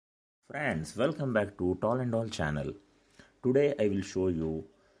Friends, welcome back to Tall and All channel. Today I will show you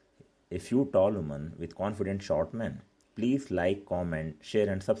a few tall women with confident short men. Please like, comment, share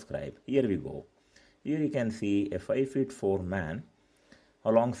and subscribe. Here we go. Here you can see a 5'4" man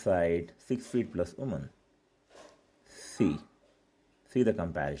alongside 6 feet plus woman. See the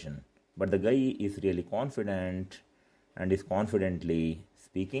comparison. But the guy is really confident and is confidently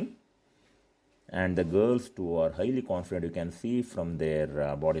speaking. And the girls too are highly confident. You can see from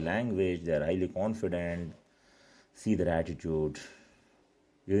their body language, they are highly confident. See their attitude.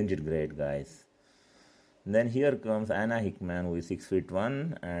 Isn't it great, guys? And then here comes Anna Hickman, who is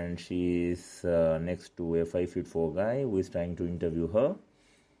 6'1", and she is next to a 5'4" guy who is trying to interview her.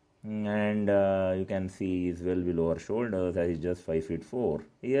 And you can see he's well below her shoulders as he's just 5'4".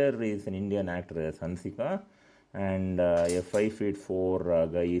 Here is an Indian actress, Hansika, and a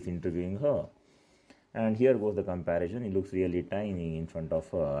 5'4" guy is interviewing her. And here goes the comparison. He looks really tiny in front of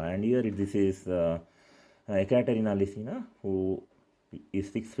her. And here this is Ekaterina Lysina, who is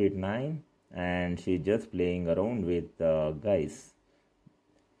 6'9", and she's just playing around with guys.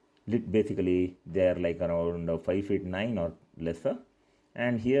 Basically, they are like around 5'9" or lesser.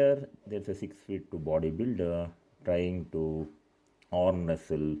 And here there's a 6'2" bodybuilder trying to arm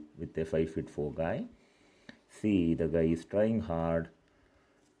wrestle with a 5'4" guy. See, the guy is trying hard.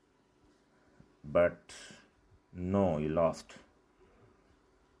 But no, he lost.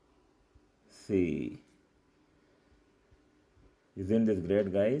 See, isn't this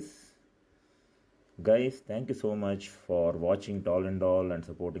great, guys? Guys, thank you so much for watching Tall and All and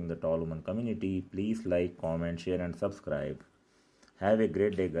supporting the tall woman community. Please like, comment, share and subscribe. Have a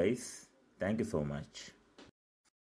great day, guys. Thank you so much.